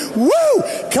Woo!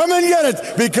 Come and get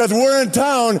it, because we're in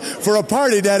town for a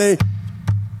party, Daddy.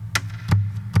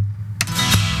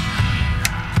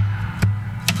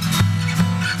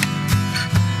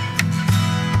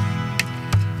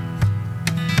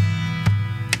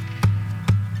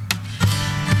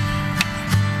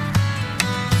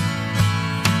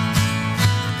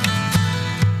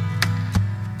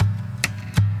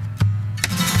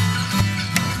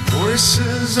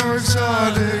 Voices are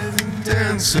exotic, and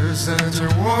dancers enter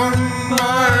one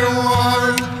by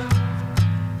one.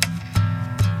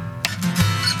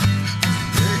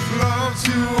 Make love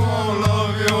to all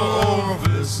of your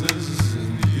orifices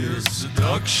in your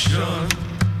seduction,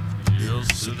 your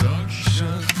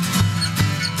seduction.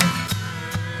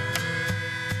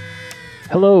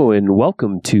 Hello and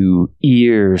welcome to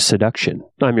Ear Seduction.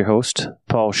 I'm your host,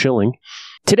 Paul Schilling.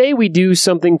 Today we do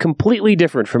something completely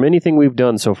different from anything we've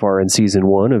done so far in Season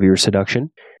 1 of Ear Seduction,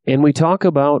 and we talk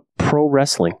about pro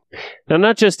wrestling. Now,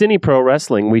 not just any pro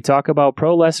wrestling, we talk about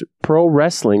pro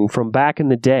wrestling from back in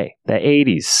the day, the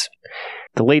 80s,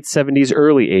 the late 70s,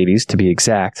 early 80s to be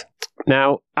exact.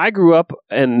 Now, I grew up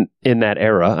in that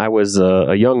era. I was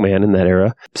a young man in that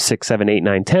era, 6, 7, 8,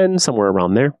 9, 10, somewhere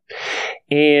around there.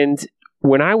 And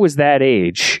when I was that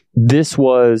age, this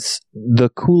was the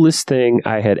coolest thing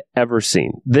I had ever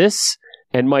seen. This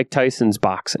and Mike Tyson's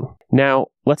boxing. Now,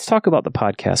 let's talk about the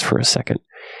podcast for a second.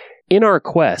 In our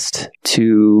quest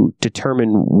to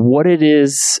determine what it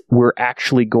is we're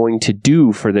actually going to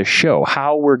do for this show,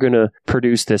 how we're going to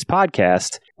produce this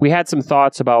podcast, we had some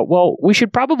thoughts about, well, we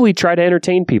should probably try to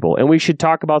entertain people and we should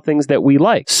talk about things that we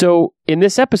like. So in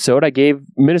this episode, I gave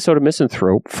Minnesota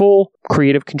Misanthrope full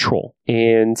creative control.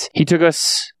 And he took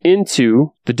us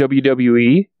into the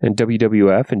WWE and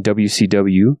WWF and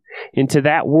WCW, into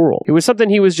that world. It was something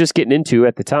he was just getting into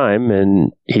at the time,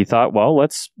 and he thought, well,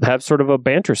 let's have sort of a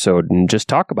banter-sode and just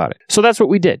talk about it. So that's what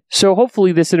we did. So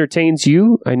hopefully this entertains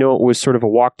you. I know it was sort of a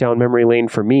walk down memory lane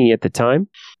for me at the time.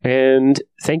 And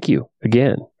thank you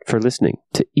again for listening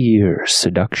to Ear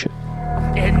Seduction.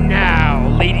 And now,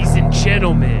 ladies and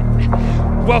gentlemen,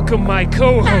 welcome my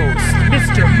co-host,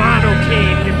 Mr.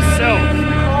 Monocane himself,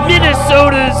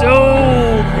 Minnesota's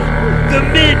own, the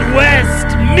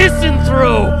Midwest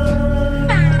Misanthrope.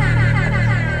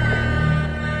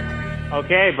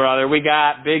 Okay, brother, we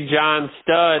got Big John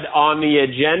Studd on the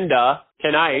agenda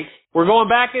tonight. We're going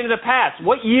back into the past.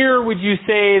 What year would you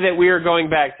say that we are going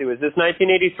back to? Is this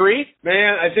 1983?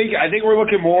 Man, I think we're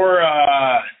looking more.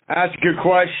 That's a good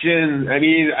question. I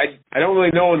mean, I don't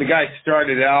really know when the guy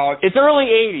started out. It's early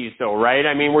 80s, though, right?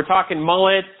 I mean, we're talking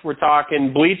mullets, we're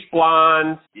talking bleach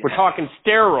blondes, we're talking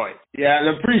steroids. Yeah, and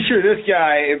I'm pretty sure this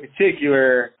guy in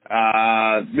particular,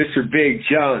 Mr. Big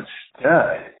John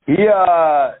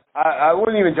Studd, I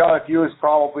wouldn't even tell if he was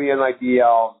probably in like the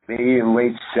maybe in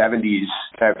late 70s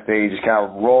type of thing. He just kind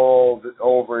of rolled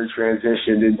over and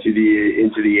transitioned into the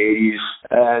 80s.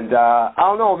 And I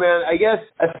don't know, man. I guess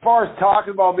as far as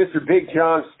talking about Mr. Big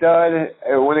John Studd,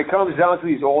 when it comes down to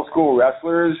these old school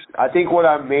wrestlers, I think what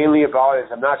I'm mainly about is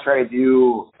I'm not trying to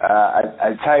do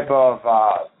a type of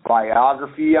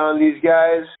biography on these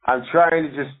guys. I'm trying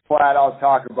to just flat out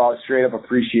talk about straight up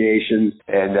appreciation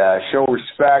and show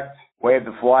respect, wave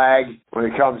the flag when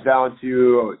it comes down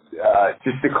to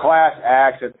just the class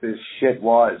act that this shit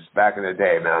was back in the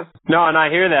day, man. No, and I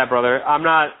hear that, brother. I'm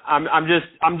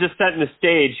just setting the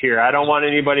stage here. I don't want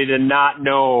anybody to not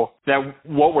know that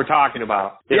what we're talking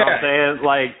about. You know what I'm saying?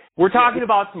 Like, we're talking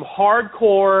about some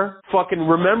hardcore fucking,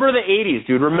 remember the 80s,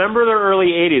 dude. Remember the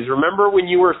early 80s. Remember when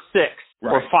you were 6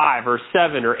 or 5 or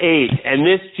 7 or 8 and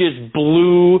this just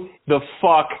blew the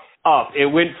fuck up. It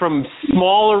went from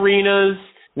small arenas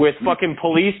with fucking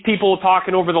police people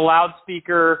talking over the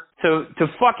loudspeaker to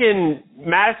fucking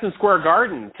Madison Square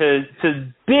Garden to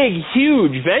big,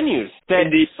 huge venues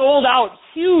that sold out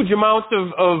huge amounts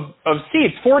of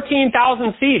seats,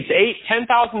 14,000 seats,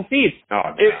 10,000 seats. Oh,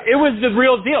 it was the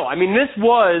real deal. I mean, this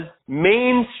was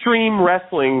mainstream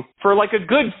wrestling for like a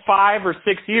good 5 or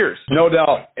 6 years. No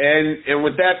doubt. And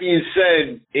with that being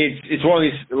said, it's one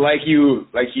of these, like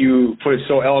you put it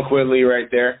so eloquently right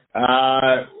there.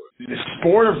 The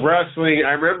sport of wrestling,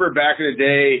 I remember back in the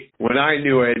day when I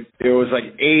knew it, it was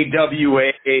like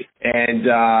AWA and,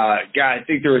 God, I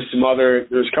think there was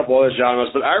a couple other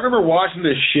genres, but I remember watching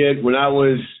this shit when I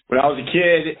was a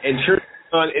kid and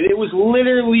it was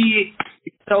literally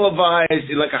televised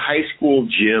in like a high school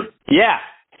gym. Yeah.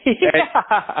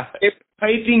 It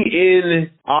piping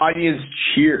in audience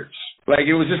cheers. Like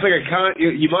it was just like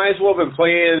you might as well have been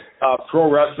playing pro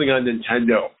wrestling on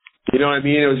Nintendo. You know what I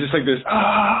mean? It was just like this,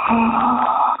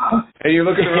 and you're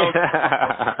looking around,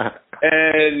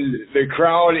 and the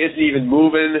crowd isn't even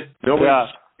moving. Nobody's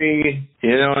something,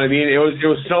 you know what I mean? It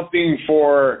was something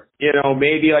for, you know,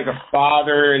 maybe like a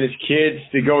father and his kids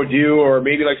to go do, or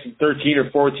maybe like some 13 or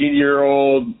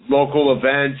 14-year-old local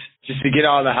event just to get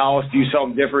out of the house, do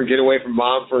something different, get away from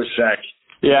mom for a sec.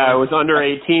 Yeah, it was under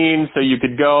 18, so you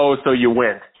could go, so you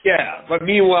went. Yeah, but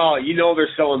meanwhile, you know they're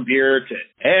selling beer to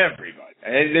everybody.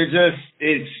 And they're just,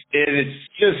 it's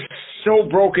just so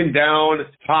broken down.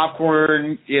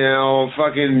 Popcorn, you know,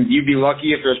 fucking, you'd be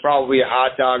lucky if there's probably a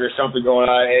hot dog or something going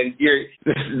on. And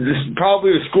this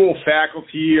probably the school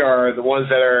faculty are the ones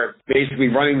that are basically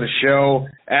running the show.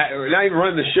 Or not even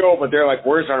running the show, but they're like,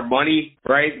 where's our money,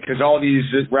 right? Because all these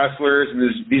wrestlers and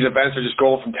these events are just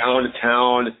going from town to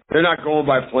town. They're not going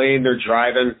by plane, they're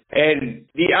driving. And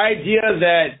the idea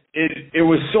that it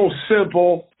was so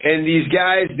simple, and these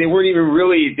guys, they weren't even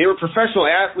really, they were professional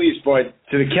athletes, but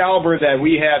to the caliber that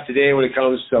we have today when it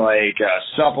comes to like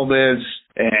supplements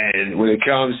and when it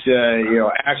comes to, you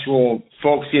know, actual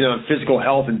focusing on physical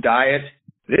health and diet,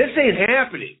 this ain't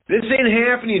happening. This ain't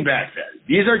happening back then.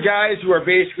 These are guys who are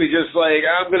basically just like,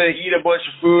 I'm going to eat a bunch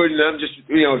of food and I'm just,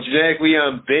 you know, genetically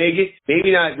I'm big,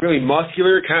 maybe not really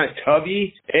muscular, kind of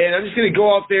tubby, and I'm just going to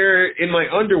go out there in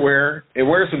my underwear and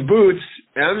wear some boots,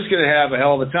 and I'm just going to have a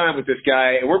hell of a time with this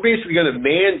guy, and we're basically going to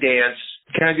man dance,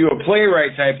 kind of do a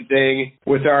playwright type of thing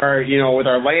with our, you know, with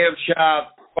our lamb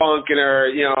chop funk and our,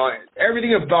 you know,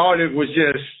 everything about it was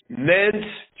just meant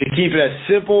to keep it as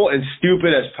simple and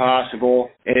stupid as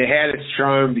possible, and it had its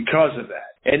charm because of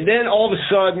that. And then all of a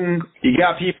sudden, you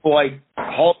got people like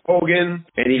Hulk Hogan,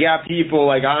 and you got people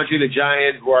like Andre the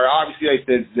Giant, who are obviously like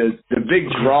the big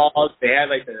draws. They had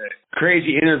like the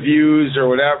crazy interviews or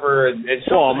whatever. And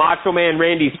so, Macho Man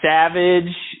Randy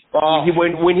Savage.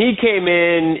 When he came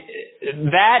in,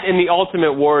 that and the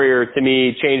Ultimate Warrior to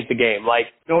me changed the game.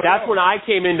 Like that's when I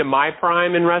came into my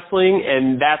prime in wrestling,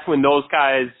 and that's when those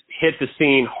guys hit the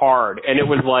scene hard. And it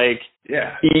was like,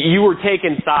 yeah, you were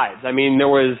taking sides. I mean, there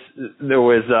was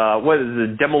what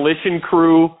is it, Demolition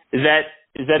Crew? Is that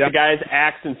the guys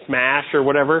Axe and Smash or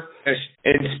whatever?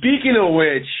 And speaking of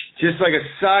which, just like a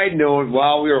side note,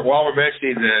 while we're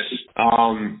mentioning this,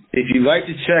 if you'd like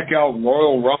to check out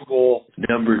Royal Rumble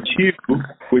number 2,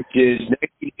 which is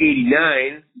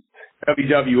 1989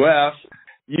 WWF,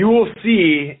 you will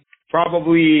see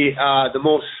probably the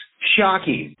most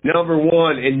shocking number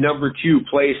 1 and number 2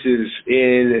 places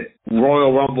in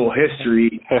Royal Rumble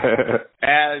history.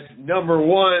 As number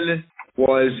 1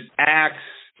 was Axe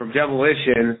from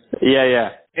Demolition. Yeah.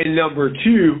 And number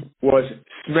 2 was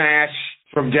Smash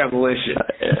from Demolition.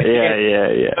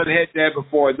 Yeah. I've had that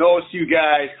before. Those two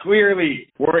guys clearly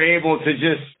were able to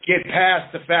just get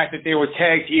past the fact that they were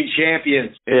tag team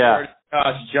champions. Yeah.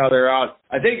 Toss each other out.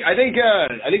 I think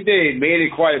they made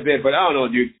it quite a bit, but I don't know,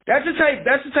 dude. That's the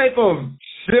type of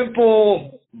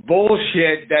simple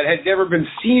bullshit that had never been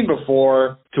seen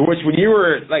before. To which, when you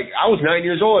were like, I was 9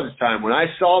 years old at the time. When I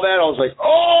saw that, I was like,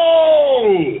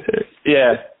 oh,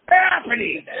 yeah, what's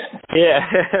happening? Yeah,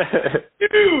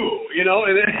 you know,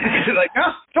 and then like,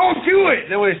 don't do it.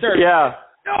 And then when they started,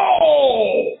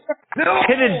 no,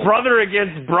 pitted brother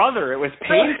against brother. It was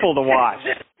painful to watch.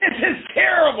 This is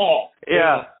terrible.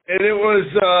 Yeah. And it was,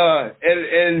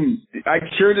 and I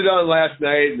turned it on last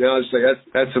night, and I was like,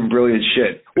 that's some brilliant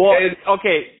shit. Well,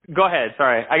 okay, go ahead.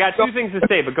 Sorry, I got 2 things to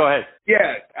say, but go ahead.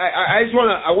 Yeah, I just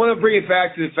want to bring it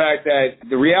back to the fact that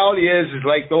the reality is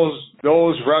like those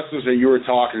wrestlers that you were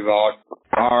talking about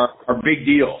are big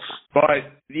deals. But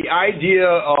the idea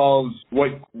of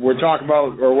what we're talking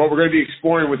about, or what we're going to be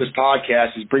exploring with this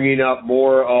podcast, is bringing up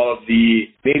more of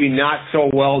the maybe not so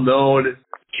well known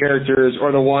characters,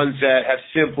 or the ones that have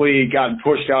simply gotten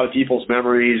pushed out of people's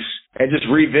memories, and just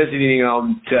revisiting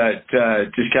them to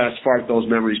just kind of spark those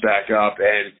memories back up.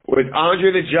 And with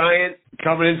Andre the Giant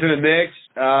coming into the mix,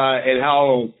 and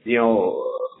how, you know,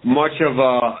 much of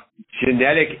a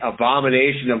genetic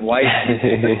abomination of life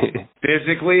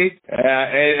physically,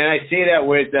 and I say that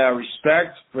with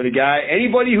respect for the guy.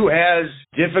 Anybody who has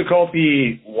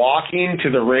difficulty walking to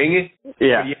the ring,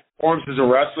 performs as a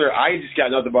wrestler, I just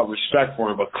got nothing but respect for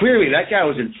him. But clearly, that guy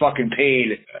was in fucking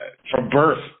pain from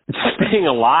birth. Being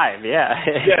alive, yeah.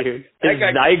 His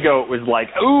zygote was like,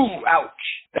 ooh, ouch.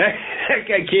 That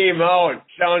guy came out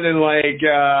sounding like,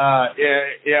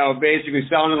 basically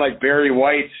sounding like Barry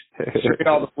White straight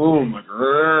out of the womb. Like,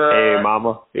 hey,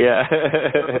 mama. Yeah.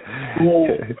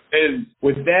 And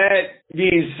with that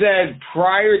being said,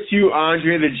 prior to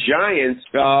Andre the Giant,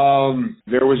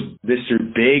 there was Mr.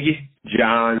 Big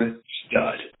John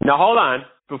Studd. Now, hold on.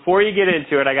 Before you get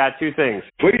into it, I got 2 things.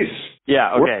 Please.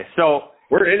 Yeah, okay. So,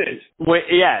 We're in it. Wait,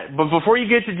 yeah, but before you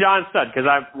get to John Studd, because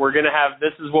we're going to have,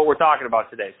 this is what we're talking about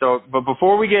today. So, but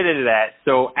before we get into that,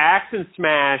 so Axe and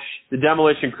Smash, the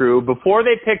Demolition Crew, before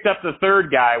they picked up the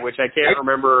third guy, which I can't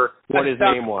remember what his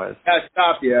name was.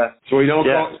 Stop, yeah. So we don't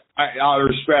go, out of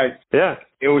respect. Yeah.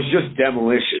 It was just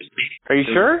Demolition. Are you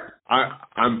sure?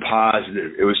 I'm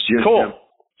positive. It was just cool.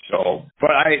 So,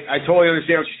 but I totally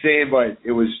understand what you're saying, but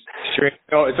it was straight.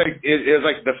 No, it's like it was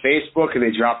like the Facebook, and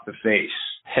they dropped the face.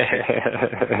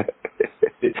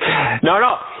 No,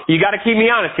 you got to keep me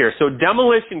honest here. So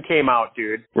Demolition came out,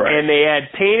 dude, right. And they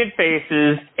had painted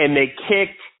faces, and they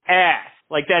kicked ass.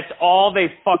 Like, that's all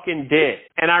they fucking did.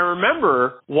 And I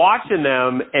remember watching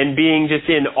them and being just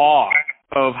in awe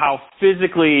of how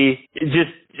physically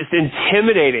just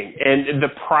intimidating and the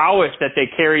prowess that they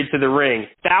carried to the ring.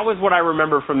 That was what I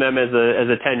remember from them as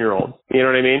a 10-year-old. You know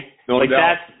what I mean? No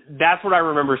doubt. That's what I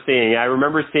remember seeing. I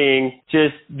remember seeing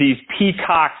just these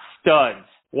peacock studs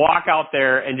walk out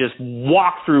there and just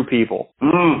walk through people.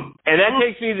 And that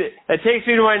takes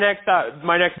me to my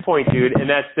next point, dude, and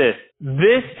that's this.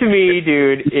 This to me,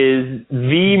 dude, is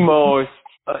the most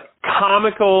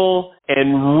comical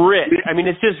and rich. I mean,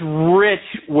 it's just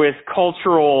rich with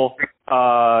cultural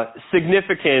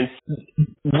significance.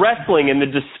 Wrestling and the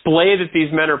display that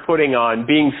these men are putting on,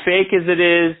 being fake as it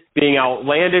is, being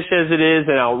outlandish as it is,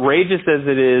 and outrageous as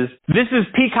it is. This is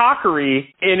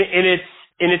peacockery in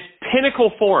its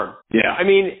pinnacle form. Yeah. I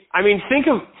mean, think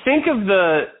of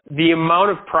the amount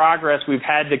of progress we've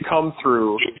had to come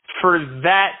through for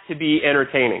that to be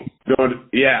entertaining.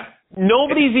 Yeah.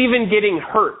 Nobody's even getting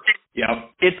hurt. Yep.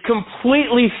 It's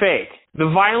completely fake. The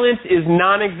violence is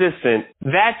non-existent.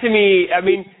 That to me, I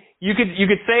mean, you could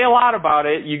say a lot about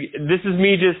it. This is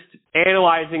me just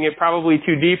analyzing it probably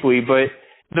too deeply, but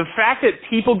the fact that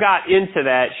people got into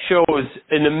that shows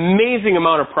an amazing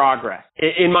amount of progress,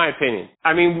 in my opinion.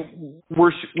 I mean,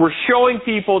 we're showing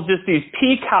people just these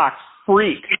peacock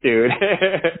freaks, dude.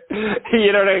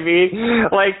 You know what I mean?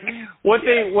 Like what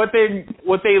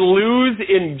they lose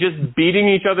in just beating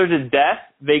each other to death,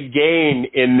 they gain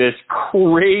in this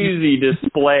crazy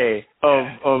display of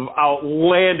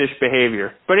outlandish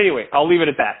behavior. But anyway, I'll leave it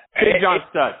at that. Big John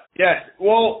Studd. Yeah.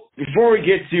 Well, before we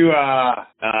get to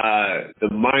the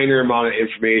minor amount of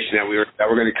information that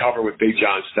we're going to cover with Big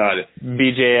John Studd,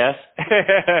 BJS.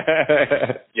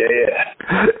 Yeah.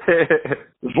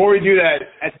 Before we do that,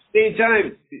 at the same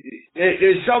time,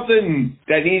 there's something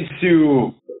that needs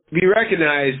to be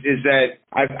recognized is that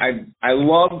I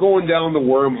love going down the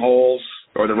wormholes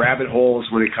or the rabbit holes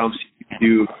when it comes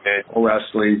to and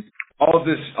wrestling. All of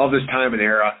this time and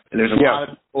era, and there's a lot of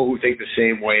people who think the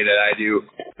same way that I do.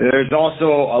 And there's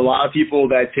also a lot of people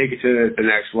that take it to the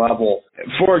next level.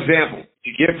 For example,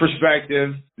 to give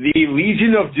perspective, the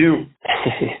Legion of Doom,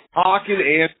 Hawk and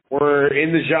Ant were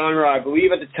in the genre. I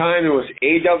believe at the time it was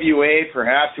AWA,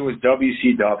 perhaps it was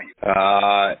WCW.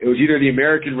 It was either the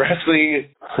American Wrestling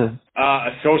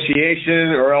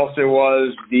Association or else it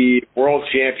was the World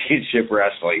Championship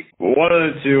Wrestling. One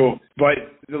of the two. But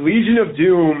the Legion of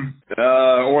Doom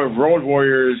or Road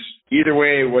Warriors, either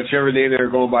way, whichever name they were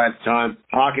going by at the time,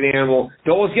 Hawk and Animal,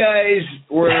 those guys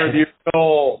were the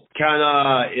real kind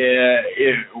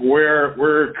of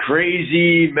were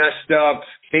crazy, messed up,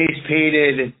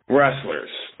 face-painted wrestlers,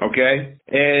 okay?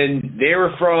 And they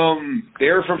were from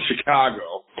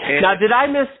Chicago. And now, did I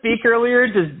misspeak earlier?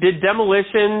 Did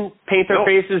Demolition paint their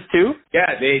faces too?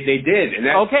 Yeah, they did. And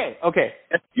okay.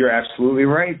 You're absolutely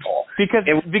right, Paul. Because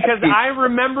I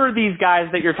remember these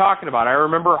guys that you're talking about. I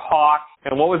remember Hawk,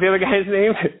 and what was the other guy's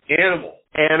name?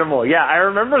 Animal. Yeah, I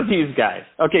remember these guys.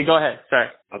 Okay, go ahead. Sorry.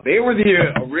 They were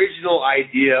the original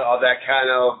idea of that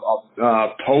kind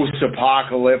of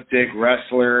post-apocalyptic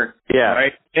wrestler. Yeah.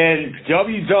 Right? And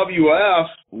WWF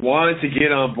wanted to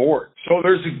get on board. So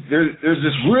there's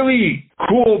this really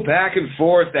cool back and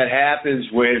forth that happens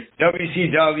with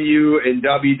WCW and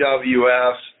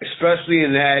WWF, especially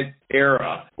in that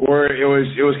era where it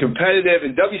was competitive,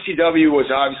 and WCW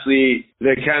was obviously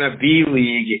the kind of B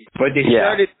league, but they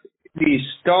started these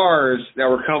stars that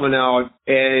were coming out,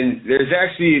 and there's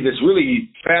actually this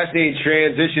really fascinating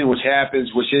transition which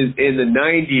happens, which is in the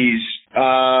 90s,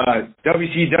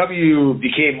 WCW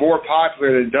became more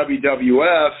popular than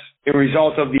WWF in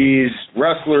result of these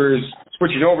wrestlers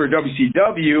switching over to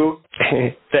WCW,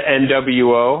 The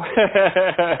NWO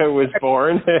was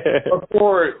born.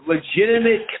 For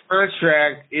legitimate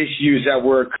contract issues that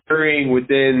were occurring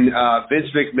within Vince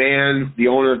McMahon, the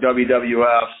owner of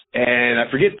WWF, and I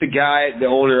forget the guy, the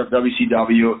owner of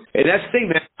WCW. And that's the thing,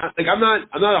 man. Like, I'm not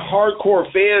a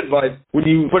hardcore fan, but when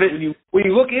you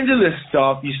look into this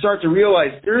stuff, you start to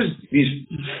realize there's these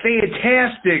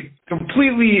fantastic,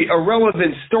 completely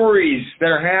irrelevant stories that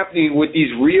are happening with these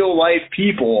real life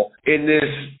people in this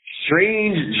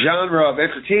strange genre of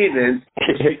entertainment.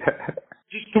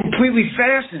 Just completely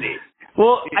fascinating.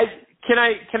 Well, can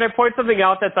I point something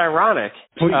out that's ironic?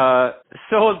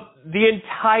 So the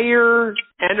entire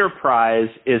enterprise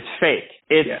is fake.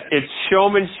 It's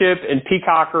showmanship and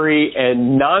peacockery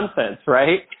and nonsense,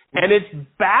 right? And it's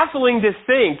baffling to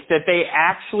think that they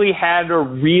actually had a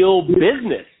real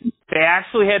business. They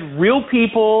actually had real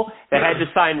people that had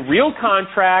to sign real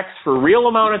contracts for a real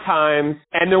amount of time,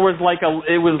 and there was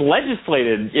it was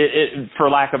legislated, for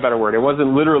lack of a better word. It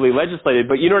wasn't literally legislated,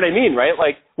 but you know what I mean, right?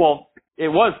 Like, well, it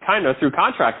was kind of through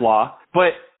contract law,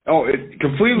 but it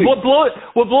completely. What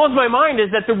blows my mind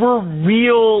is that there were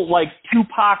real, like,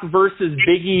 Tupac versus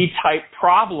Biggie type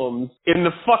problems in the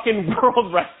fucking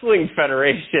World Wrestling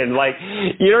Federation. Like,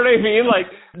 you know what I mean? Like,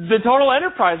 the total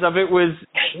enterprise of it was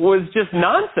just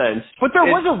nonsense. But there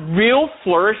was a real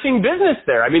flourishing business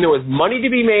there. I mean, there was money to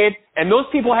be made, and those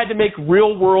people had to make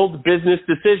real world business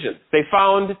decisions. They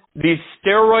found these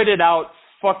steroided out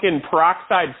fucking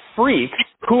peroxide freaks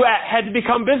who had to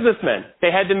become businessmen.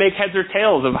 They had to make heads or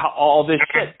tails of all this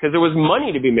shit because there was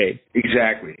money to be made.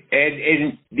 Exactly.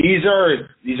 And these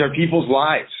are people's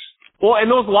lives. Well,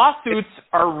 and those lawsuits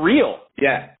are real.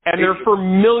 Yeah. And they're for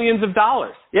millions of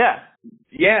dollars. Yeah.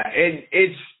 Yeah, and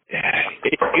it's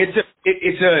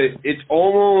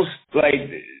almost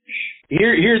like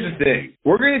here's the thing.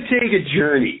 We're going to take a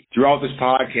journey throughout this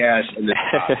podcast and this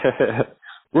topic.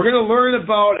 We're going to learn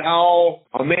about how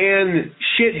a man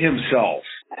shit himself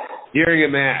during a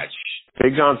match.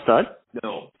 Big John Studd?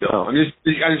 No. I'm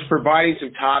just providing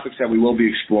some topics that we will be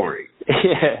exploring.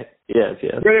 Yes.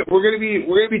 We're going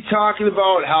to be talking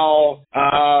about how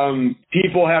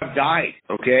people have died.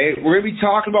 Okay, we're going to be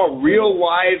talking about real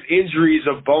live injuries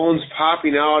of bones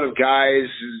popping out of guys'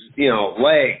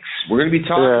 legs. We're going to be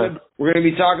talking. Yeah. We're going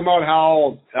to be talking about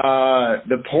how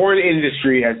the porn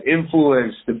industry has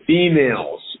influenced the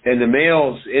females and the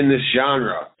males in this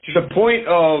genre to the point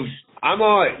of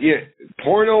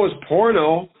porno is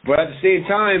porno, but at the same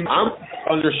time, I'm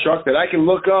thunderstruck that I can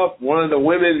look up one of the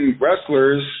women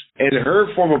wrestlers and her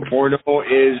form of porno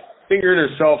is fingering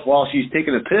herself while she's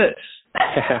taking a piss.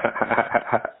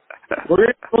 We're going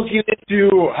to be looking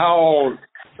into how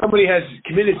somebody has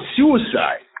committed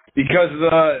suicide because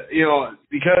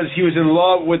because he was in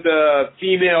love with a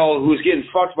female who was getting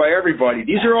fucked by everybody.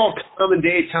 These are all common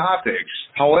day topics.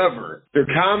 However, they're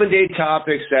common day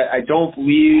topics that I don't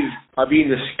believe are being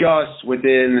discussed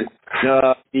within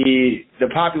the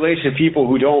population of people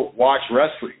who don't watch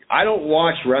wrestling. I don't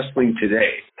watch wrestling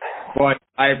today, but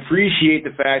I appreciate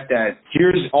the fact that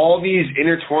here's all these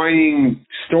intertwining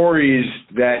stories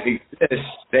that exist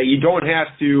that you don't have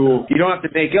to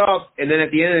make up, and then at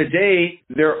the end of the day,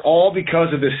 they're all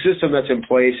because of the system that's in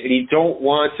place, and you don't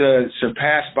want to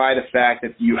surpass by the fact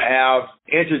that you have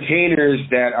entertainers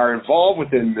that are involved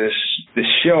within this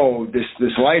show,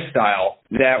 this lifestyle,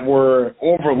 that were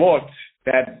overlooked,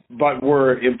 but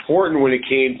were important when it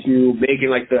came to making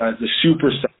like the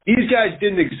superstar. These guys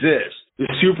didn't exist. The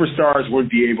superstars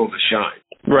wouldn't be able to shine.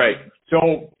 Right.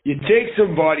 So you take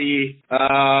somebody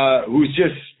who's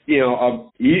just,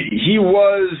 he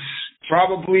was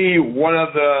probably one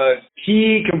of the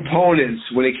key components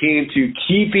when it came to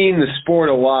keeping the sport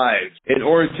alive in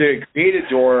order to create a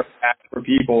door for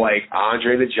people like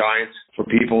Andre the Giant, for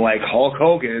people like Hulk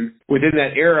Hogan within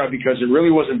that era, because there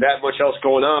really wasn't that much else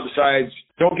going on besides,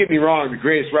 don't get me wrong, the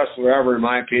greatest wrestler ever, in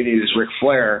my opinion, is Ric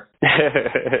Flair.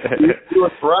 He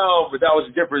was around, but that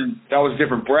was a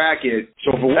different bracket.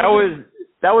 So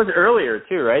that was earlier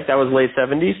too, right? That was late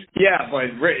 70s. Yeah,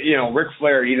 but Ric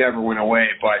Flair, he never went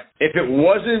away. But if it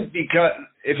wasn't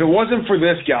for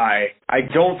this guy, I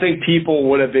don't think people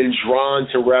would have been drawn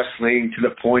to wrestling to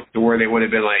the point to where they would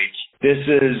have been like, this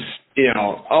is,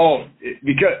 all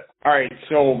right,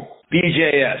 so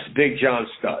BJS, Big John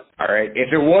Studd, all right?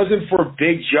 If it wasn't for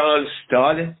Big John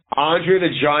Studd, Andre the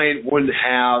Giant wouldn't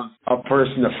have a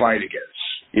person to fight against.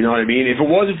 You know what I mean? If it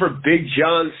wasn't for Big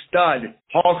John Studd,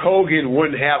 Hulk Hogan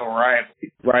wouldn't have a rival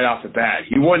right off the bat.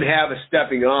 He wouldn't have a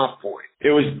stepping off point.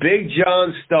 It was Big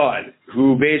John Studd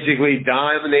who basically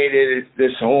dominated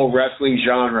this whole wrestling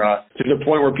genre to the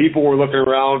point where people were looking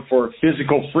around for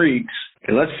physical freaks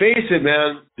And let's face it,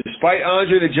 man, despite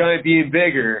Andre the Giant being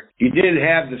bigger, he didn't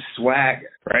have the swagger,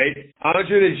 right?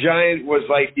 Andre the Giant was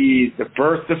like the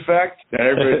birth defect that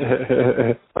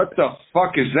everybody, what the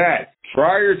fuck is that?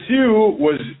 Prior to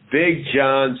was Big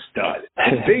John Studd.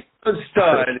 Big John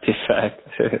Studd,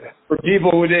 for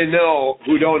people who don't know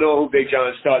who Big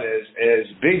John Studd is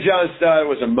Big John Studd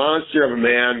was a monster of a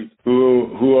man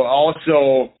who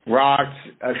also rocked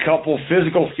a couple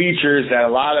physical features that a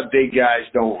lot of big guys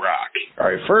don't rock. All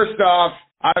right, first off,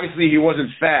 obviously he wasn't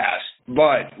fast.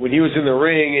 But when he was in the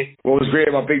ring, what was great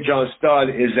about Big John Studd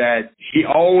is that he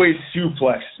always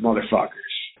suplexed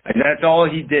motherfuckers. And that's all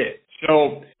he did.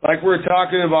 So, like we were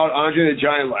talking about Andre the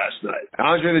Giant last night.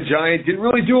 Andre the Giant didn't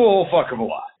really do a whole fuck of a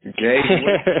lot. Okay?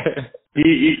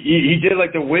 He did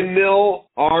like the windmill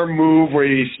arm move where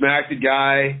he smacked the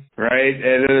guy, right?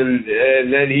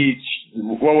 And then he,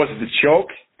 what was it, the choke?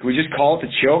 Can we just call it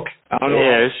the choke? I don't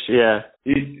know. Yeah.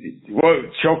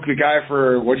 Choke the guy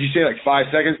for, what'd you say, like 5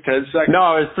 seconds, 10 seconds?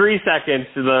 No, it was 3 seconds.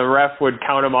 The ref would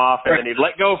count him off, and then he'd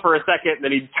let go for a second, and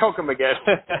then he'd choke him again.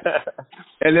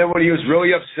 And then when he was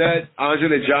really upset,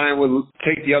 Andre the Giant would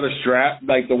take the other strap,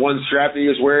 like the one strap that he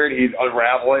was wearing, he'd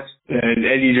unravel it,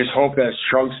 and you just hope that his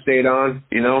trunk stayed on,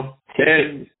 you know?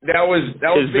 And that was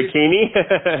his bikini.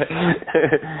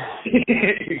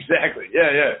 Exactly.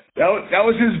 Yeah. That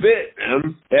was his bit,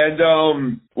 man.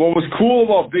 And what was cool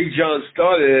about Big John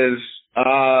Studd is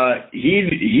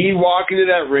he'd walk into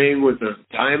that ring with a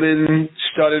diamond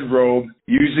studded robe.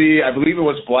 Usually, I believe it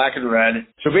was black and red.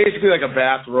 So basically, like a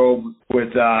bathrobe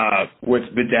with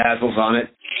bedazzles on it.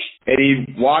 And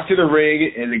he'd walk to the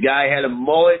ring, and the guy had a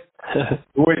mullet,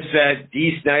 which that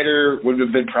Dee Snider would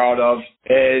have been proud of.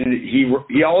 And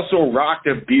he also rocked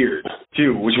a beard,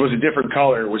 too, which was a different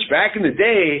color, which back in the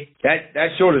day, that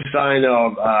showed a sign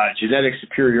of genetic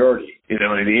superiority. You know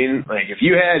what I mean? Like, if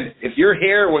your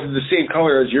hair wasn't the same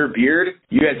color as your beard,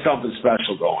 you had something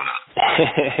special going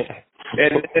on.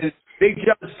 And Big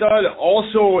John Studd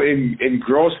also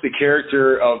engrossed the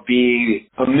character of being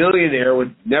a millionaire with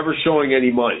never showing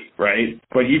any money, right?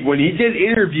 But when he did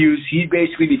interviews, he'd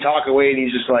basically be talking away, and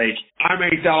he's just like, I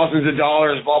make thousands of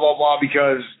dollars, blah, blah, blah,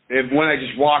 because when I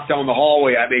just walk down the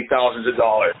hallway, I make thousands of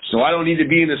dollars. So I don't need to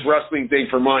be in this wrestling thing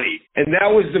for money. And that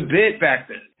was the bit back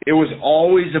then. It was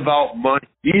always about money.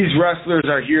 These wrestlers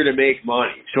are here to make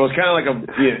money. So it's kind of like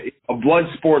a blood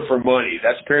sport for money.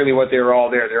 That's apparently what they were all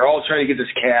there. They're all trying to get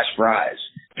this cash prize.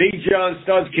 Big John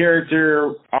Studd's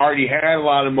character already had a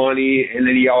lot of money, and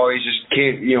then he always just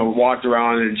walked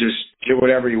around and just did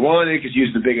whatever he wanted because he was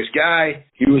the biggest guy.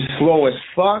 He was slow as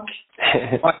fuck.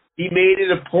 But he made it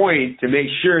a point to make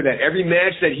sure that every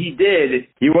match that he did,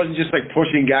 he wasn't just like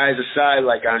pushing guys aside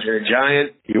like Andre the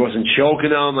Giant. He wasn't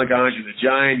choking them like Andre the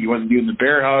Giant. He wasn't doing the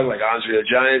bear hug like Andre the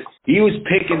Giant. He was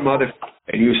picking motherfuckers,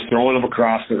 and he was throwing them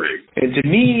across the ring. And to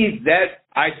me, that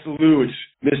I salute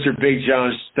Mr. Big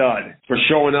John Studd for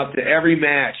showing up to every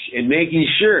match and making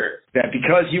sure that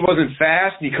because he wasn't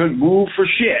fast and he couldn't move for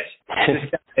shit,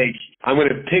 I'm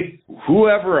going to pick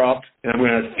whoever up and I'm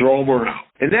going to throw him around.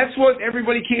 And that's what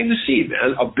everybody came to see,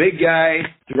 man. A big guy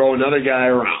throw another guy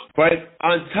around. But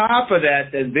on top of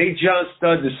that, then Big John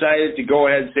Studd decided to go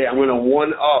ahead and say, I'm going to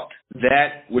one-up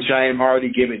that which I am already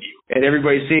giving you. And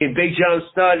everybody's saying, Big John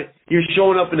Studd, you're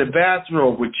showing up in a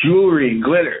bathrobe with jewelry and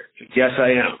glitter. Yes,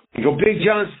 I am. You go, Big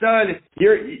John Studd,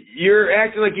 you're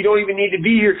acting like you don't even need to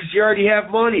be here because you already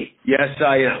have money. Yes,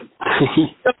 I am.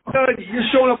 Studd, you're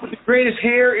showing up with the greatest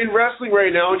hair in wrestling right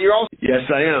now, and you're also... Yes,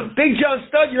 I am. Big John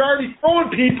Studd, you're already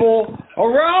throwing people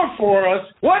around for us.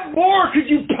 What more could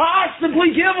you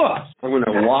possibly give us? I'm going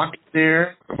to walk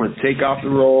there. I'm going to take off the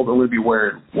robe. I'm going to be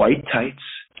wearing white tights,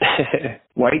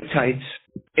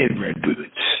 and red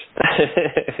boots.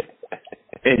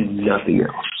 And nothing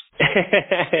else.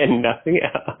 And nothing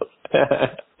else.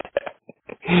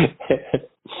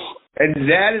 And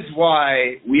that is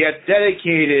why we have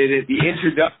dedicated the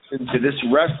introduction to this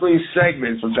wrestling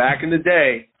segment from back in the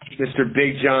day, Mr.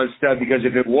 Big John Studd, because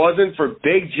if it wasn't for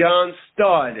Big John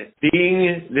Studd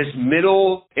being this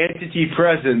middle entity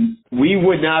present, we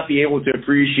would not be able to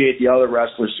appreciate the other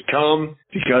wrestlers to come,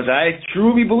 because I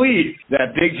truly believe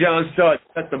that Big John Studd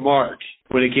set the mark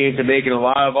when it came to making a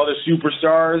lot of other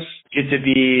superstars get to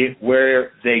be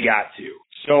where they got to.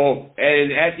 So,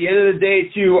 and at the end of the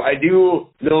day, too, I do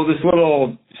know this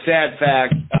little sad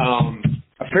fact.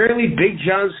 Apparently, Big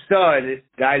John Studd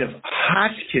died of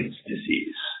Hodgkin's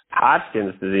disease.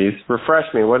 Hodgkin's disease? Refresh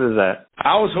me. What is that?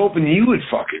 I was hoping you would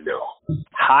fucking know.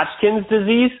 Hodgkin's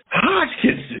disease?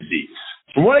 Hodgkin's disease.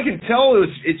 From what I can tell,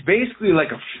 it's basically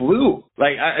like a flu.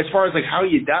 Like, as far as like how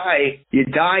you die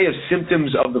of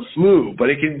symptoms of the flu. But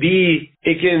it can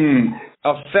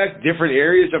affect different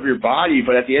areas of your body,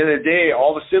 but at the end of the day,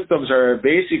 all the symptoms are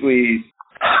basically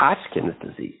Hodgkin's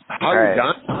disease. How you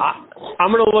done?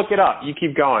 I'm going to look it up. You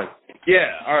keep going.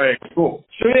 Yeah, all right, cool.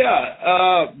 So,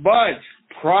 but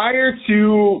prior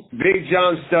to Big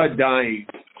John Studd dying,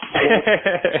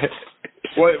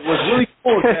 what was really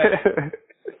cool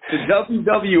is that the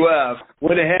WWF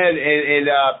went ahead and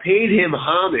paid him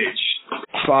homage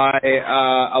by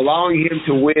allowing him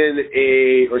to win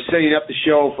or setting up the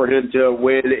show for him to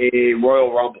win a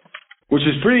Royal Rumble, which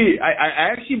is pretty.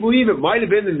 I actually believe it might have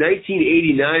been the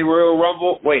 1989 Royal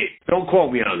Rumble. Wait, don't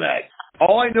quote me on that.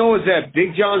 All I know is that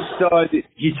Big John Studd,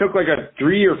 he took like a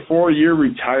 3 or 4 year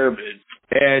retirement.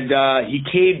 And he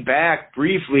came back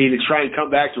briefly to try and come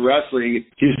back to wrestling.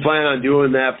 He was planning on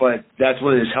doing that, but that's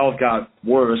when his health got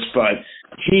worse. But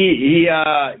he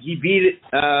beat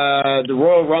the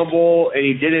Royal Rumble, and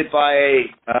he did it by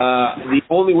the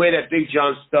only way that Big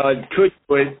John Studd could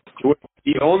do it.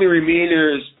 The only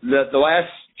remainers, the last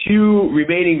 2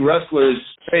 remaining wrestlers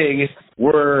saying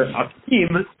were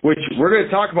Akeem, which we're going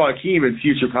to talk about Akeem in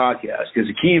future podcasts because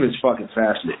Akeem is fucking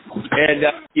fascinating, and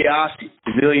Yasi,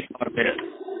 the $1 Million Man.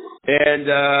 And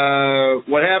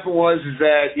what happened was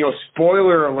that,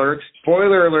 spoiler alert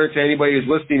to anybody who's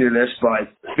listening to this, but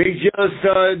Big John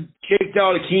Studd kicked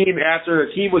out Akeem after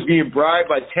Akeem was being bribed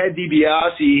by Ted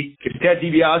DiBiase because Ted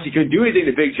DiBiase couldn't do anything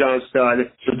to Big John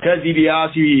Studd. So Ted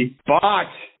DiBiase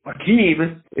bought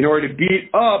Akeem in order to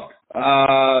beat up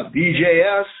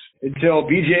BJS until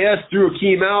BJS threw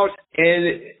Akeem out,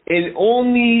 and in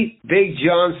only Big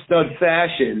John Studd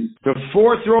fashion,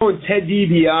 before throwing Ted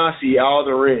DiBiase out of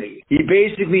the ring, he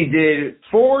basically did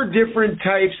 4 different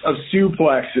types of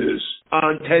suplexes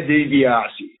on Ted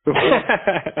DiBiase.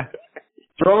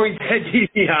 Throwing Ted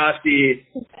DiBiase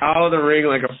out of the ring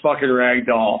like a fucking rag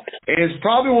doll. And it's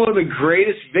probably one of the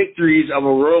greatest victories of a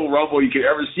Royal Rumble you could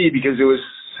ever see because it was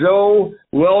so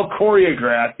well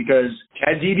choreographed because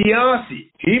Ted DiBiase.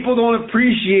 People don't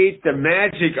appreciate the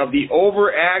magic of the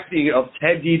overacting of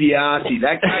Ted DiBiase.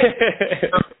 That guy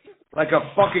like a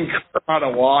fucking car out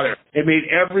of water. It made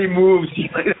every move seem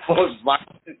like the most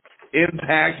violent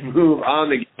impact move on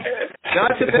the game.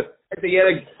 Not to the fact that he had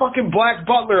a fucking black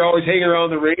butler always hanging around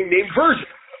the ring named Virgil,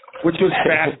 which was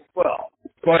fast as well.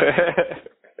 But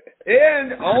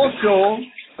and also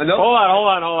Hold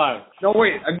on. No,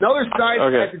 wait. Another side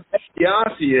effect of Ted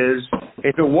DiBiase is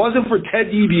if it wasn't for Ted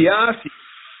DiBiase,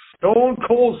 Stone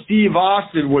Cold Steve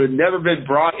Austin would have never been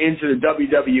brought into the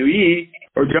WWE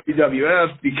or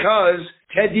WWF because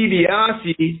Ted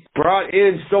DiBiase brought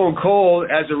in Stone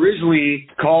Cold as originally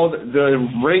called the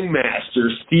Ringmaster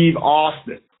Steve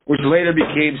Austin, which later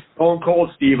became Stone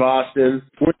Cold Steve Austin,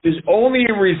 which is only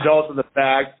a result of the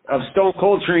fact of Stone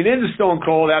Cold turning into Stone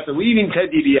Cold after leaving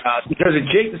Ted DiBiase because of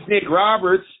Jake the Snake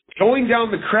Roberts going down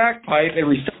the crack pipe and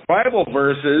reciting Bible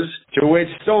verses, to which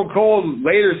Stone Cold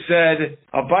later said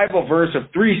a Bible verse of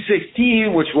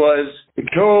 3:16, which was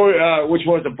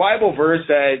the Bible verse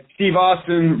that Steve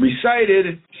Austin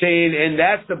recited, saying, and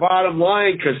that's the bottom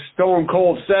line because Stone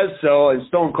Cold says so, and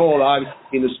Stone Cold obviously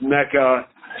in this Mecca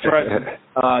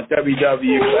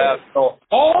WWF. So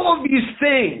all of these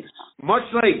things, much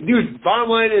like, dude, bottom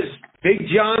line is Big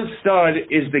John Studd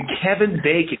is the Kevin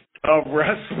Bacon of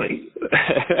wrestling.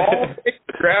 All things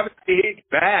gravitate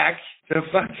back to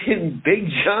fucking Big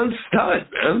John Studd,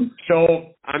 man.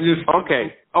 So I'm just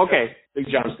okay. Big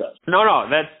John Studd. No,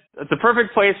 that's a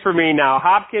perfect place for me now.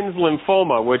 Hodgkin's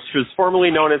lymphoma, which was formerly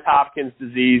known as Hodgkin's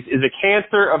disease, is a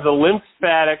cancer of the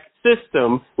lymphatic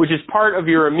system, which is part of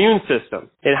your immune system.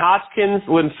 In Hodgkin's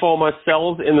lymphoma,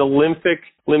 cells in the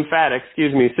lymphatic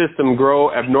system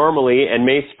grow abnormally and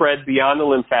may spread beyond the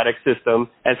lymphatic system.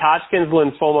 As Hodgkin's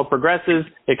lymphoma progresses,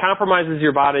 it compromises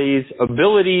your body's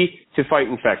ability to fight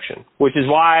infection, which is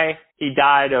why he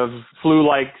died of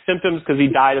flu-like symptoms, because he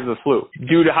died of the flu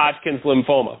due to Hodgkin's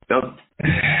lymphoma.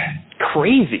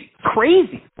 Crazy.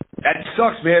 That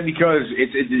sucks, man, because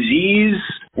it's a disease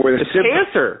where it's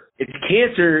cancer. It's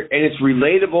cancer, and it's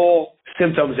relatable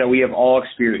symptoms that we have all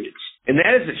experienced. And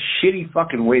that is a shitty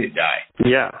fucking way to die.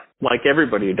 Yeah, like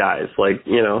everybody dies. Like,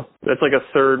 that's like a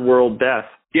third world death.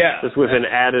 Yeah. Just with an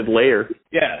added layer.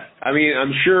 Yeah. I mean,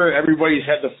 I'm sure everybody's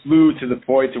had the flu to the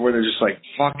point to where they're just like,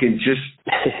 fucking just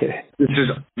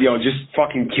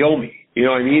fucking kill me. You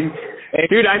know what I mean? And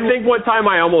dude, I think one time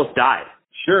I almost died.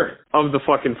 Sure. Of the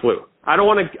fucking flu. I don't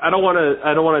want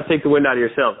to take the wind out of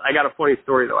your sails. I got a funny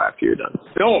story though after you're done.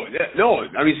 No.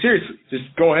 I mean, seriously,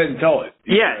 just go ahead and tell it.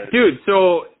 Yeah, dude.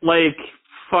 So like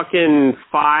fucking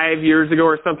 5 years ago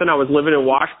or something. I was living in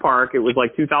Wash Park. It was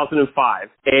like 2005.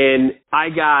 And I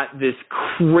got this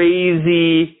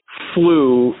crazy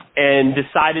flu and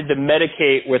decided to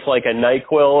medicate with like a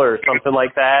NyQuil or something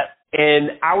like that.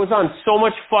 And I was on so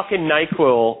much fucking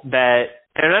NyQuil that,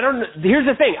 and here's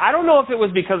the thing, I don't know if it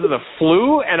was because of the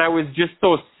flu and I was just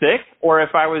so sick or if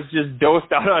I was just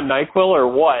dosed out on NyQuil or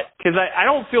what, because I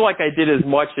don't feel like I did as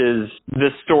much as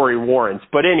this story warrants.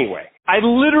 But anyway, I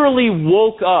literally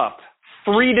woke up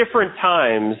 3 different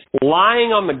times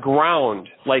lying on the ground,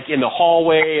 like in the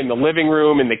hallway, in the living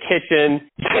room, in the kitchen,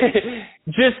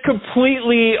 just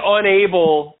completely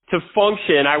unable to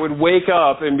function. I would wake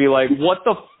up and be like, what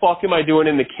the fuck am I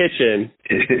doing in the kitchen?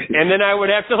 And then I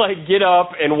would have to like get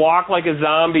up and walk like a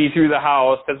zombie through the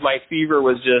house because my fever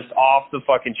was just off the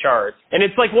fucking charts. And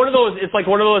it's like one of those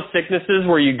sicknesses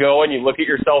where you go and you look at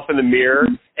yourself in the mirror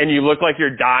and you look like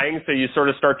you're dying, so you sort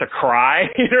of start to cry.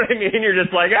 You know what I mean? You're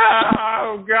just like,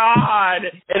 oh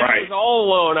God. And I was all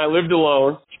alone. I lived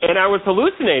alone. And I was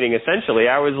hallucinating,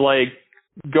 essentially. I was like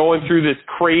going through this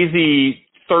crazy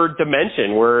third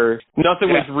dimension where nothing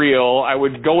was real. I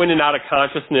would go in and out of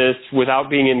consciousness without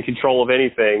being in control of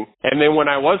anything. And then when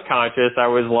I was conscious, I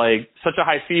was like such a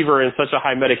high fever and such a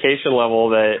high medication level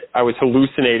that I was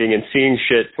hallucinating and seeing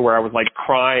shit to where I was like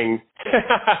crying,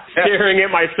 staring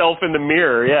at myself in the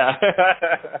mirror. Yeah.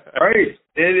 Right.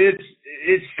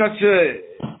 It's such a,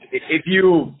 if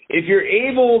you're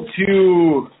able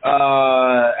to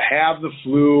have the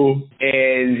flu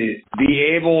and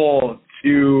be able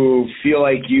to feel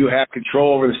like you have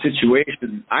control over the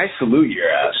situation, I salute your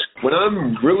ass. When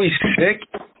I'm really sick,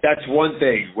 that's one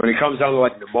thing. When it comes down to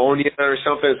like pneumonia or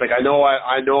something, it's like I know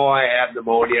I have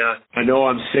pneumonia. I know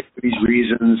I'm sick for these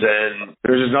reasons, and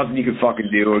there's just nothing you can fucking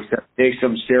do except take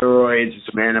some steroids and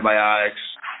some antibiotics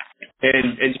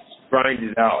and just grind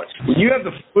it out. When you have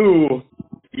the flu,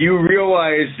 you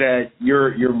realize that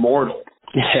you're mortal.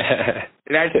 Yeah.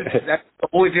 That's the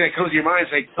only thing that comes to your mind.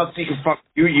 It's like nothing can fuck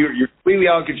you. You're completely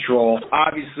out of control,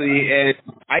 obviously. And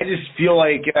I just feel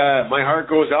like my heart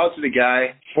goes out to the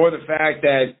guy for the fact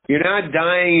that you're not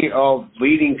dying of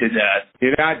bleeding to death.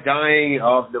 You're not dying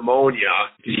of pneumonia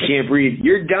because you can't breathe.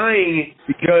 You're dying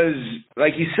because,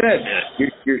 like you said,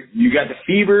 you got the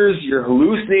fevers, you're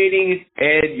hallucinating,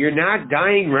 and you're not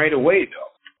dying right away,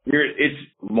 though. It's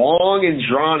long and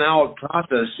drawn out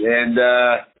process, and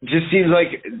just seems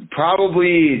like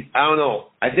probably, I don't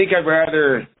know. I think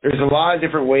there's a lot of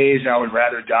different ways I would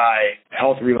rather die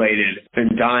health related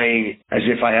than dying as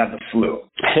if I have the flu.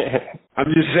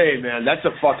 I'm just saying, man, that's a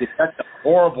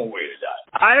horrible way to die.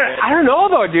 I don't know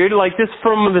though, dude. Like just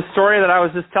from the story that I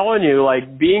was just telling you,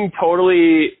 like being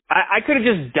totally, I could have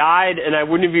just died and I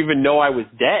wouldn't have even know I was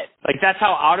dead. Like that's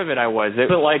how out of it I was. It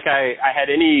wasn't like I had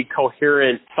any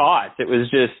coherent thoughts. It was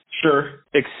just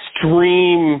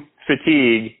extreme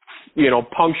fatigue,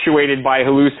 punctuated by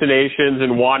hallucinations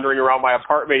and wandering around my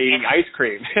apartment eating ice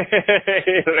cream.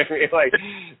 You know what I mean? Like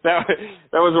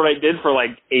that was what I did for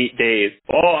like 8 days.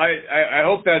 Oh, I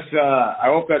hope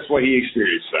that's what he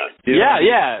experienced then.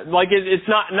 Yeah. Like it's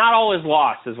not all is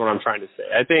lost is what I'm trying to say.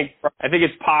 I think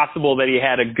it's possible that he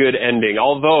had a good ending.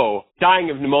 Although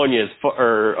dying of pneumonia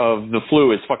or of the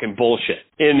flu is fucking bullshit.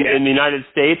 In the United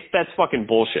States, that's fucking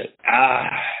bullshit.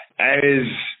 That is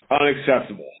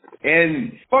unacceptable.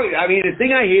 And, I mean, the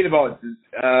thing I hate about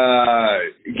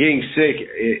getting sick,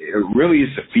 it really is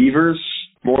the fevers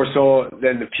more so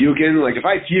than the puking. Like, if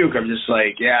I puke, I'm just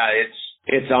like, yeah,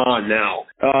 it's on now.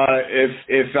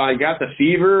 If I got the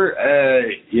fever,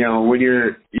 when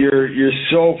you're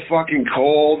so fucking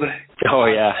cold. Oh,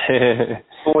 yeah.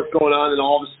 What's going on, and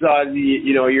all of a sudden,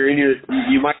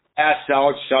 you might pass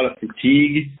out just out of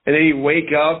fatigue, and then you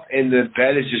wake up and the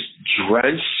bed is just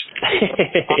drenched.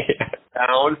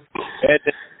 Down, and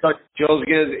then it chills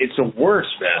again. It's the worst,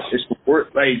 man. It's the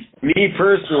worst. Like me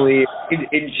personally,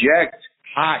 inject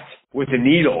hot with a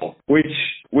needle, which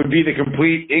would be the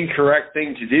complete incorrect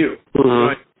thing to do.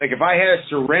 Mm-hmm. Like if I had a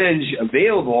syringe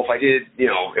available,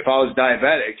 if I was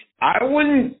diabetic, I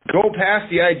wouldn't go past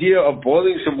the idea of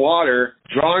boiling some water,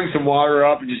 drawing some water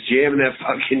up, and just jamming that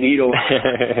fucking needle.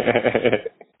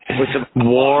 With some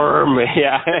warm,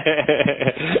 yeah.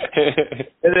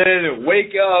 And then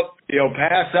wake up,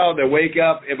 pass out, then wake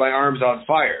up, and my arm's on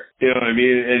fire. You know what I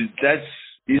mean? And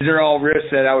these are all risks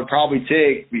that I would probably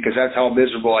take because that's how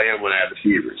miserable I am when I have the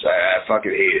fevers. I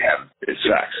fucking hate having it. It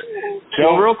sucks.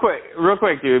 So real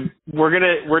quick, dude,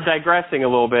 we're digressing a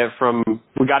little bit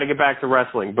we got to get back to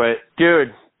wrestling, but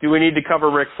dude, do we need to cover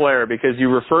Ric Flair? Because you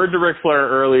referred to Ric Flair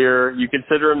earlier. You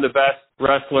consider him the best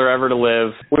wrestler ever to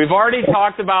live. We've already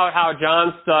talked about how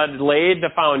John Studd laid the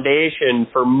foundation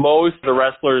for most of the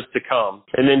wrestlers to come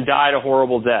and then died a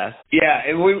horrible death. Yeah,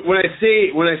 and when I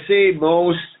say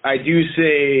most, I do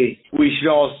say we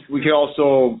could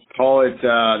also call it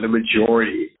the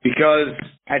majority, because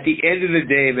at the end of the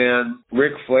day, man,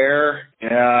 Ric Flair.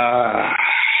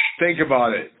 Think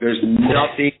about it. There's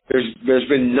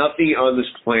been nothing on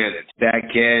this planet that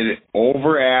can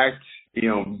overact,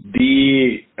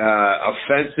 be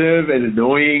offensive and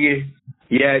annoying,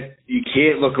 yet you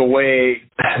can't look away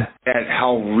at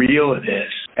how real it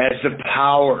is, as the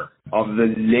power of the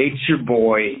Nature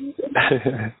Boy,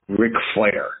 Ric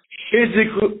Flair.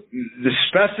 Physically, the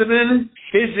specimen,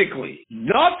 physically,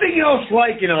 nothing else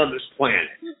like it on this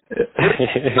planet.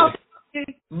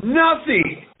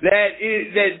 Nothing that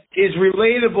is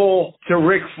relatable to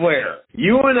Ric Flair.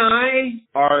 You and I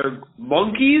are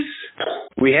monkeys.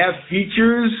 We have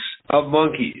features of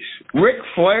monkeys. Ric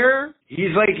Flair,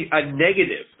 he's like a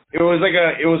negative. It was like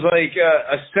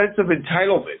a sense of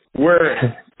entitlement. Where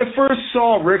I first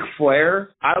saw Ric Flair,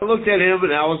 I looked at him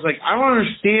and I was like, I don't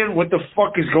understand what the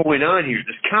fuck is going on here.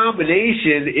 This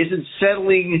combination isn't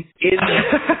settling in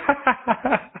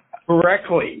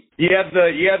correctly. You have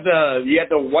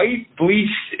the white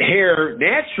bleached hair,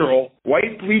 natural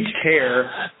white bleached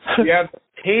hair. You have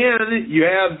tan. You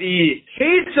have the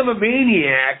face of a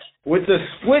maniac with the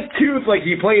split tooth like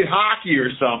he played hockey or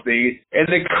something, and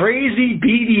the crazy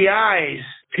beady eyes,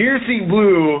 piercing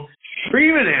blue,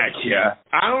 screaming at you.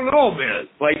 I don't know, man.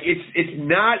 Like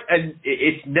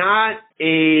it's not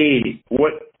a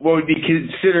what would be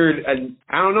considered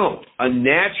a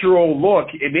natural look.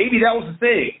 And maybe that was the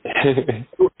thing.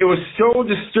 It was so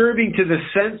disturbing to the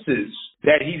senses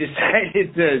that he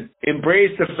decided to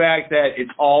embrace the fact that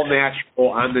it's all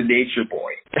natural. I'm the Nature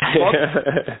Boy.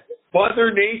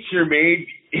 Mother Nature made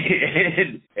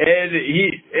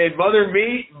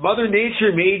Mother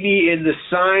Nature made me in the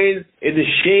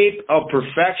shape of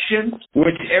perfection,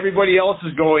 which everybody else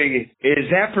is going, is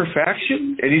that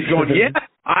perfection? And he's going, yeah,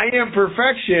 I am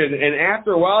perfection. And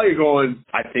after a while you're going,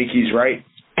 I think he's right.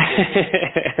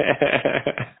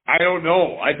 I don't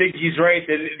know. I think he's right.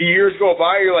 And the years go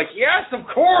by, you're like, yes, of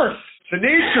course, the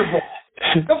Nature Boy.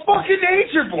 The fucking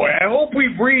Nature Boy. I hope we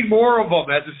breed more of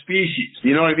them as a species.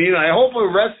 You know what I mean? I hope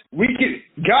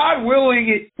God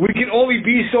willing, we can only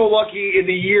be so lucky in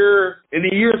the year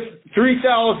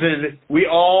 3000, we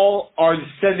all are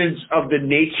descendants of the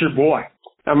Nature Boy.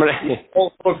 I'm gonna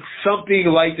look something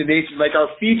like the nature, like our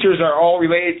features are all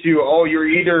related to. You're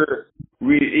either.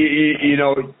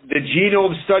 The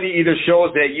genome study either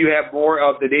shows that you have more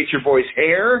of the Nature Boy's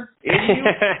hair in you,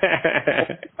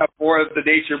 have more of the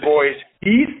Nature Boy's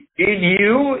teeth in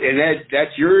you, and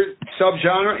that's your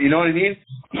subgenre. You know what I mean?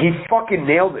 He fucking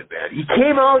nailed it, man. He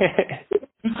came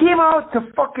out to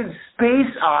fucking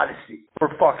Space Odyssey, for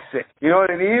fuck's sake. You know what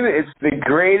I mean? It's the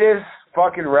greatest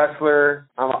fucking wrestler.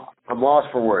 I'm lost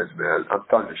for words, man. I'm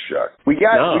thunderstruck. We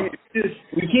can't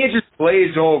just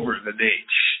glaze over the Nate.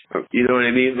 You know what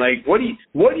I mean? Like, what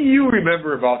do you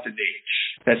remember about the Nate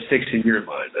that sticks in your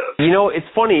mind, though? It's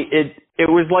funny. It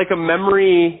was like a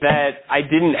memory that I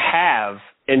didn't have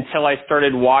until I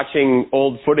started watching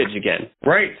old footage again.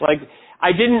 Right. Like,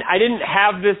 I didn't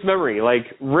have this memory.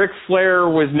 Like, Ric Flair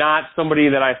was not somebody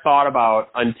that I thought about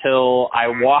until I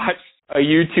watched a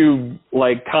YouTube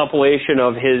compilation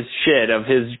of his shit, of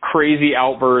his crazy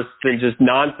outbursts and just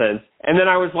nonsense. And then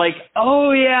I was like,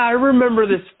 oh yeah, I remember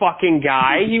this fucking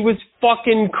guy. He was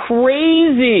fucking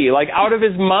crazy, out of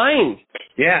his mind.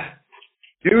 Yeah.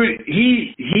 Dude,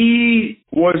 he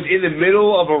was in the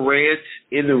middle of a rant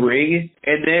in the ring,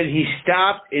 and then he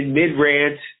stopped in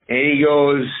mid-rant, and he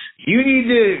goes, you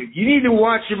need to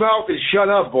watch your mouth and shut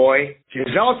up, boy,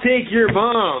 because I'll take your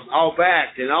mom out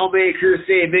back, and I'll make her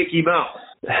say Mickey Mouse.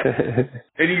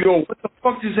 And you go, what the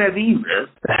fuck does that mean, man?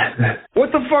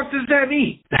 What the fuck does that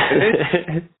mean?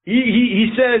 He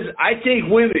says, I take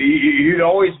women. You'd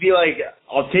always be like,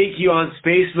 I'll take you on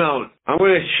Space Mountain. I'm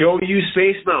going to show you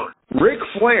Space Mountain. Ric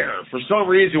Flair, for some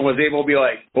reason, was able to be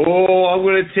like, I'm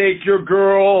going to take your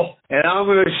girl and I'm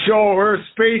going to show her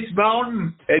Space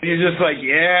Mountain. And you're just like,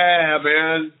 yeah,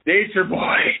 man, Nature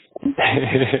Boy.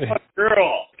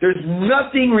 Girl. There's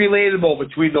nothing relatable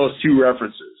between those two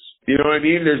references. You know what I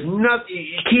mean? There's nothing.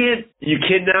 You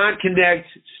cannot connect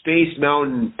Space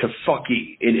Mountain to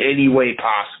fucking in any way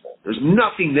possible. There's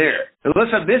nothing there.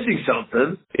 Unless I'm missing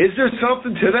something. Is there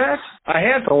something to that? I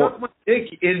have sucked my dick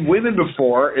in women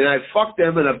before, and I've fucked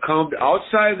them, and I've come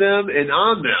outside them and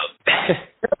on them.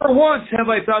 Never once have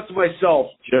I thought to myself,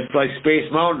 just like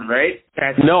Space Mountain, right?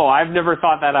 No, I've never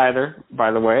thought that either,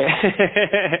 by the way.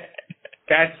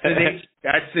 That's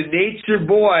the nature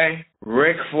boy,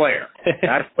 Ric Flair.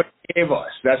 That's what he gave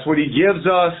us. That's what he gives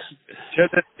us to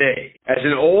this day. As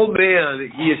an old man,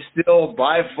 he is still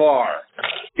by far.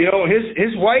 You know,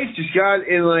 his wife just got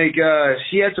in, like,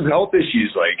 she had some health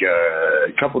issues, like,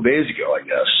 a couple days ago, I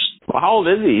guess. Well, how old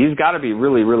is he? He's got to be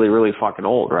really, really, really fucking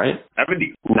old, right?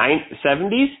 70s.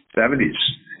 70s? 70s.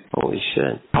 Holy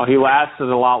shit. Oh, he lasted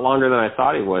a lot longer than I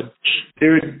thought he would.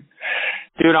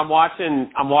 Dude, I'm watching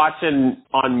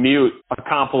on mute a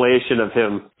compilation of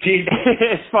him.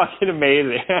 It's fucking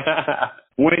amazing.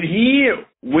 When he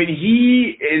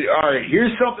all right,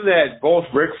 here's something that both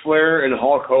Ric Flair and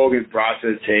Hulk Hogan brought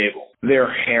to the table.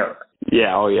 Their hair.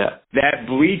 Yeah, oh yeah. That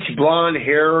bleach blonde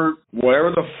hair,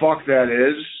 whatever the fuck that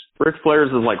is. Ric Flair's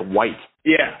is like white.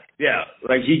 Yeah.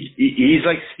 Like he's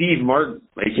like Steve Martin.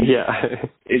 Like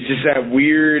it's just that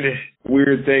weird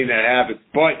thing that happens.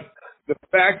 But the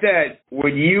fact that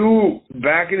when you,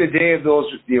 back in the day of those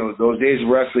days of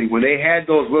wrestling, when they had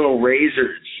those little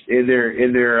razors in their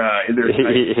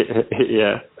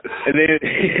yeah,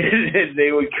 and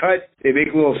they would cut, they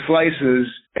make little slices,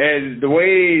 and the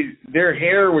way their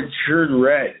hair would turn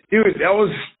red, dude,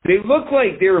 they looked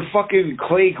like they were fucking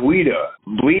Clay Guida,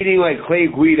 bleeding like Clay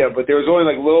Guida, but there was only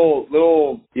like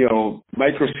little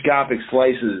microscopic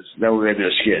slices that were in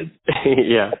their skin.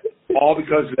 Yeah. All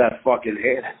because of that fucking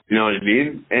hair. You know what I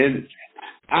mean? And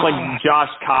like Josh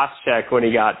Koscheck when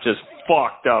he got just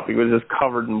fucked up. He was just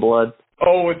covered in blood.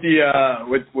 Oh, with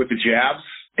the jabs?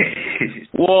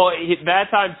 Well, that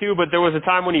time too, but there was a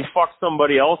time when he fucked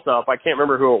somebody else up. I can't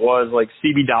remember who it was, like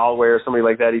CB Dalloway or somebody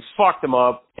like that. He fucked him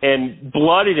up and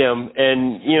bloodied him,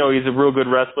 and, you know, he's a real good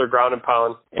wrestler, ground and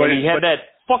pound. And he had that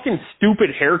fucking stupid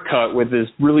haircut with his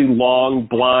really long,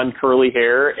 blonde, curly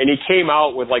hair, and he came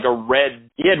out with like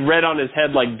he had red on his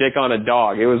head like dick on a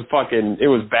dog. It was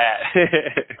bad.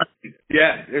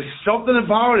 Yeah, there's something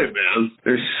about it, man.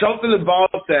 There's something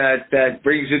about that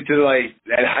brings it to, like,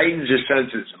 that heightens your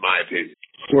senses, in my opinion.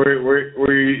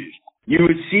 Where you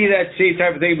would see that same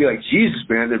type of thing and be like, Jesus,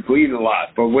 man, they're bleeding a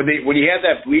lot. But when you have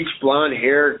that bleached blonde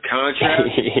hair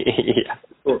contrast, yeah.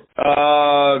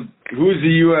 Who's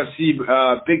the UFC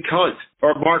big cunt?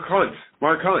 Or Mark Hunt.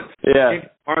 Yeah.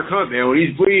 Mark Hunt, man, when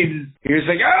he's bleeding, he's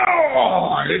like,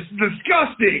 oh, it's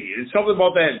disgusting. It's something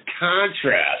about that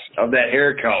contrast of that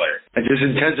hair color that just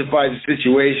intensifies the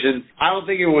situation. I don't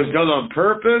think it was done on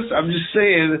purpose. I'm just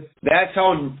saying that's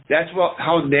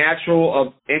how natural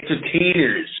of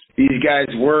entertainers these guys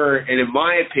were. And in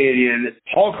my opinion,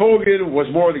 Hulk Hogan was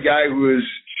more the guy who was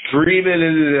screaming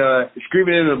into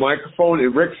the microphone,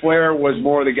 and Ric Flair was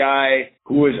more the guy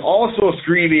who was also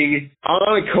screaming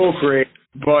on a coke rate,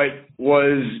 but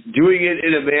was doing it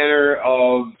in a manner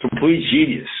of complete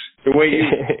genius. The way he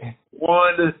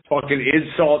one fucking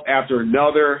insult after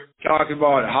another, talking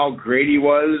about how great he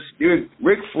was. Dude,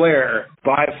 Ric Flair,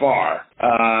 by far,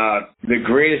 the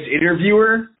greatest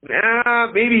interviewer?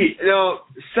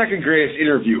 Second greatest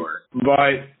interviewer.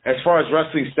 But as far as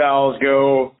wrestling styles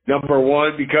go, number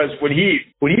one, because when he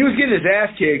was getting his ass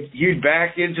kicked, he'd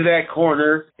back into that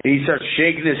corner and he'd start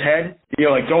shaking his head. You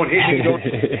know, like, don't hit me, don't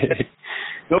hit me.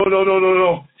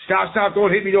 No. Stop,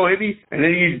 don't hit me. And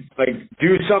then he'd, like,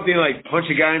 do something like punch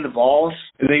a guy in the balls,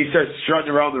 and then he'd start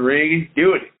strutting around the ring.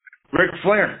 Dude, Ric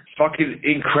Flair, fucking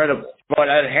incredible. But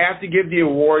I'd have to give the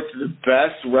award to the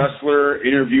best wrestler,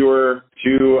 interviewer,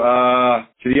 to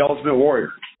the Ultimate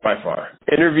Warrior, by far.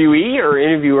 Interviewee or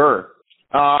interviewer?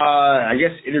 I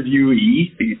guess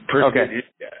interviewee. Okay.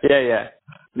 Yeah.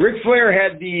 Ric Flair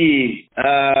had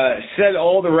said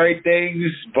all the right things,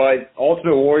 but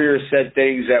Ultimate Warrior said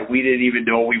things that we didn't even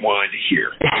know we wanted to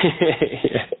hear.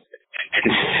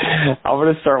 I'm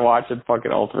going to start watching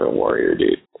fucking Ultimate Warrior,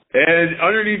 dude. And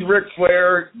underneath Ric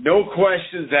Flair, no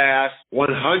questions asked, 100%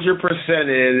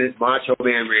 in Macho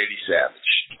Man Randy Savage.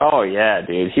 Oh, yeah,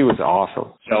 dude. He was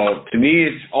awesome. So, to me,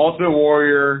 it's Ultimate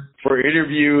Warrior for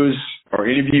interviews or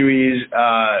interviewees,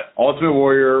 Ultimate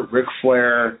Warrior, Ric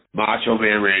Flair, Macho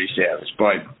Man Randy Savage.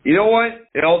 But you know what?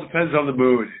 It all depends on the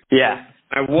mood. Yeah.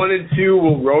 My 1 and 2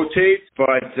 will rotate,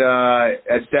 but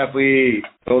that's definitely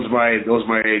those are my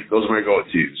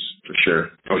go-tos for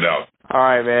sure, no doubt. All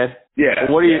right, man. Yeah.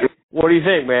 What do you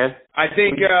think, man? I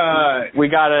think we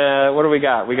got what do we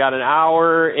got? We got an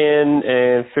hour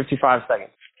and 55 seconds.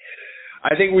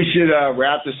 I think we should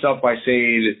wrap this up by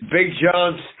saying, Big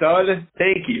John Studd,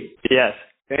 thank you. Yes.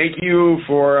 Thank you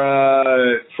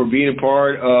for being a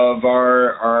part of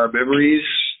our memories,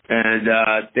 and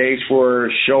thanks for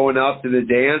showing up to the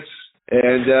dance.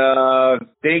 And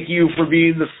thank you for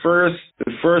being the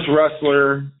first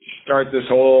wrestler to start this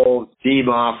whole team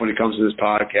off when it comes to this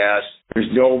podcast. There's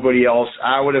nobody else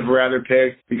I would have rather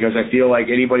picked, because I feel like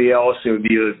anybody else, it would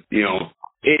be,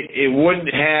 it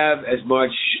wouldn't have as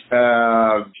much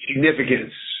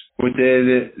significance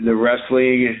within the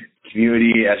wrestling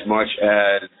community as much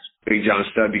as Big John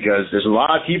Studd, because there's a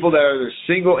lot of people that are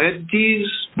single entities,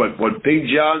 but what Big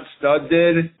John Studd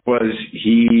did was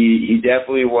he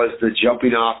definitely was the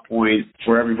jumping off point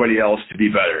for everybody else to be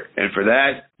better. And for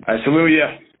that, I salute you,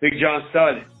 Big John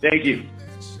Studd. Thank you.